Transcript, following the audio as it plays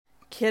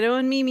Kiddo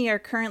and Mimi are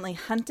currently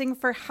hunting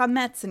for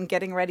chametz and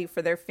getting ready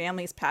for their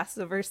family's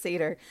Passover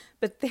Seder,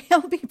 but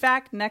they'll be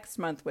back next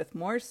month with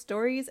more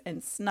stories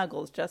and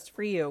snuggles just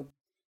for you.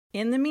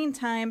 In the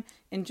meantime,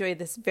 enjoy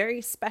this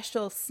very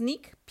special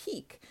sneak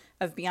peek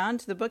of Beyond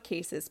the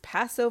Bookcase's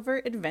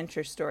Passover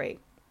adventure story.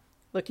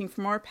 Looking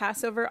for more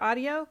Passover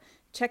audio?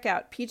 Check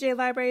out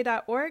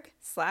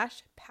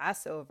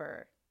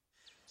pjlibrary.org/Passover.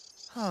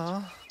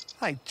 Oh,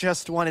 I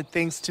just wanted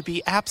things to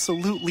be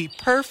absolutely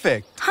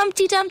perfect.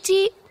 Humpty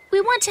Dumpty, we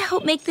want to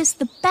help make this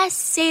the best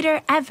Seder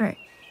ever.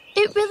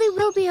 It really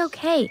will be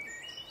okay.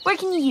 Where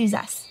can you use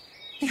us?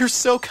 You're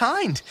so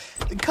kind.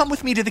 Come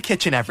with me to the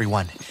kitchen,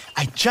 everyone.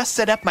 I just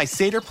set up my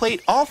Seder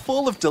plate all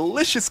full of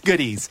delicious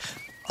goodies.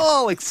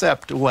 All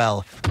except,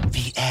 well,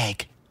 the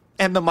egg.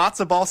 And the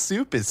matzo ball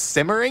soup is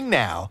simmering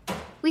now.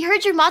 We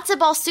heard your matzo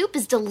ball soup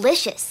is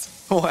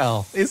delicious.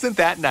 Well, isn't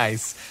that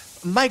nice?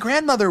 My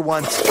grandmother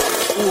once...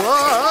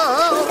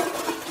 Whoa!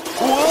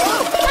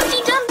 Whoa!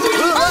 Humpty Dumpty!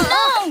 Oh, no!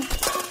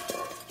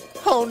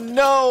 Oh,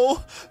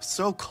 no!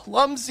 So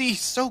clumsy,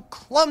 so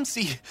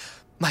clumsy.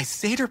 My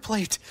Seder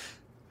plate...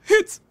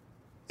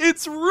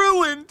 It's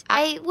ruined.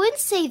 I wouldn't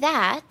say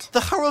that.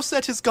 The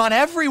haroset has gone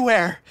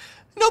everywhere.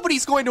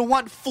 Nobody's going to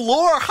want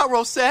floor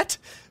haroset.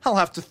 I'll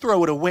have to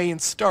throw it away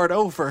and start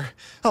over.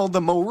 Oh,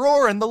 the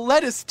maror and the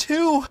lettuce,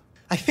 too.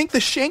 I think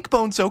the shank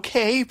bone's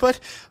okay, but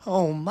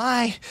oh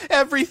my,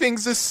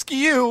 everything's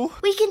askew.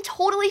 We can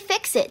totally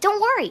fix it.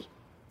 Don't worry.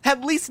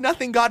 At least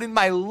nothing got in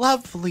my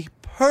lovely,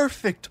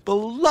 perfect,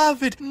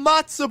 beloved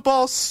matzo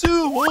ball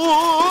soup.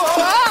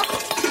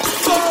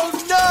 Oh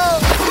no!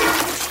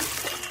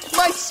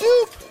 My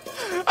soup!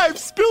 I've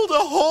spilled a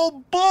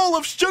whole bowl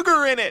of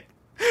sugar in it.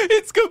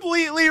 It's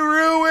completely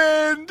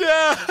ruined.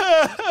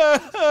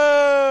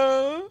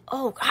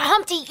 Oh,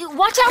 Humpty,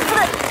 watch out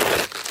for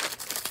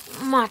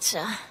the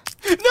matzah.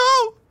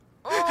 No!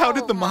 How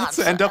did the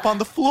matzah end up on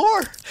the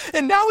floor?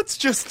 And now it's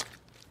just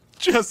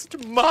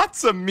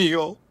matzah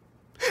meal.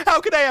 How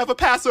could I have a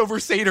Passover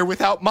Seder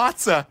without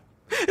matzah?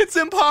 It's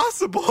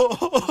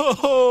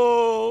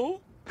impossible.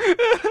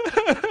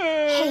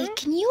 Hey,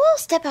 can you all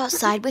step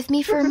outside with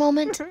me for a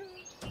moment?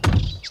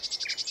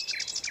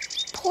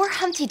 Poor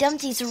Humpty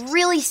Dumpty's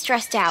really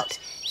stressed out.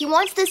 He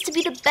wants this to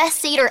be the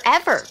best Seder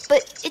ever,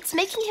 but it's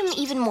making him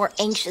even more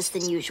anxious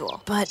than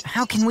usual. But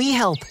how can we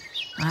help?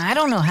 I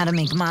don't know how to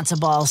make matzo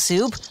ball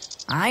soup.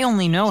 I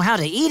only know how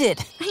to eat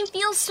it. I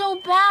feel so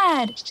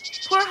bad.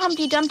 Poor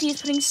Humpty Dumpty is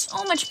putting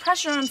so much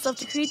pressure on himself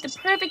to create the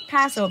perfect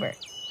Passover.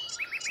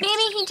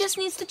 Maybe he just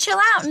needs to chill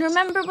out and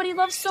remember what he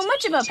loves so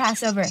much about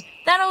Passover.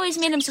 That always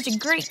made him such a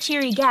great,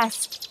 cheery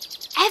guest.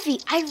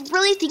 Evie, I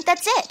really think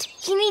that's it.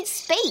 He needs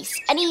space,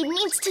 and he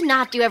needs to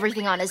not do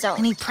everything on his own.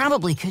 And he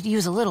probably could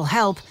use a little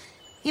help,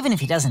 even if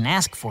he doesn't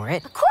ask for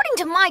it. According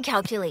to my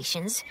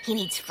calculations, he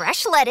needs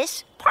fresh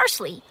lettuce,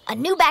 parsley, a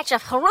new batch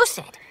of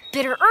haroset,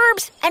 bitter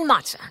herbs, and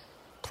matzah.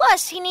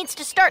 Plus, he needs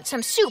to start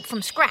some soup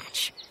from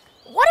scratch.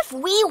 What if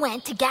we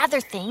went to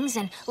gather things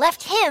and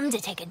left him to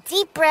take a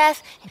deep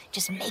breath and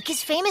just make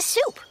his famous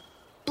soup?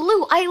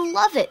 Blue, I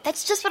love it.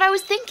 That's just what I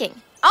was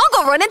thinking. I'll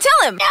go run and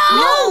tell him.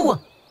 No!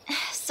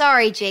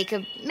 Sorry,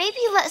 Jacob. Maybe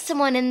let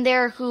someone in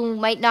there who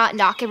might not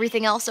knock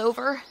everything else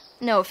over.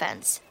 No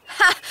offense.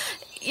 Ha!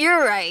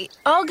 You're right.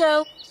 I'll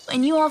go,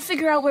 and you all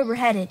figure out where we're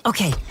headed.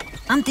 Okay,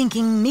 I'm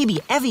thinking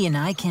maybe Evie and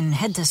I can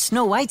head to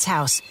Snow White's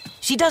house.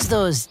 She does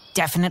those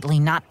definitely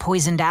not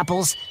poisoned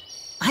apples.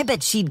 I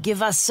bet she'd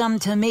give us some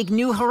to make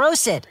new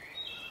haroset.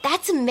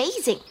 That's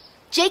amazing.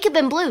 Jacob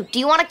and Blue, do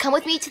you want to come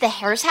with me to the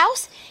Hare's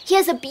house? He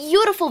has a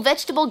beautiful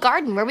vegetable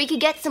garden where we could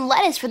get some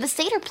lettuce for the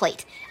Seder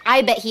plate.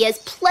 I bet he has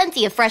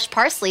plenty of fresh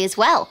parsley as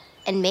well.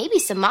 And maybe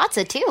some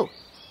matzah, too.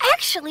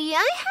 Actually,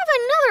 I have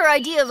another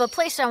idea of a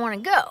place I want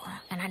to go,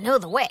 and I know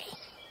the way.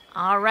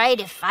 All right,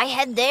 if I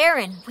head there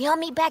and we all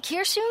meet back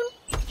here soon?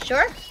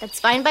 Sure,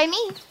 that's fine by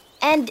me.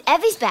 And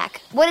Evie's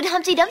back. What did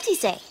Humpty Dumpty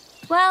say?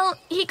 Well,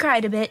 he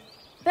cried a bit,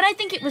 but I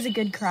think it was a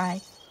good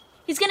cry.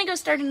 He's gonna go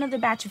start another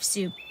batch of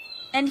soup.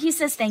 And he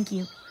says thank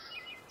you.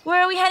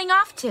 Where are we heading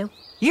off to?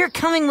 You're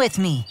coming with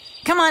me.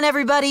 Come on,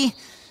 everybody.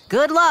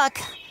 Good luck.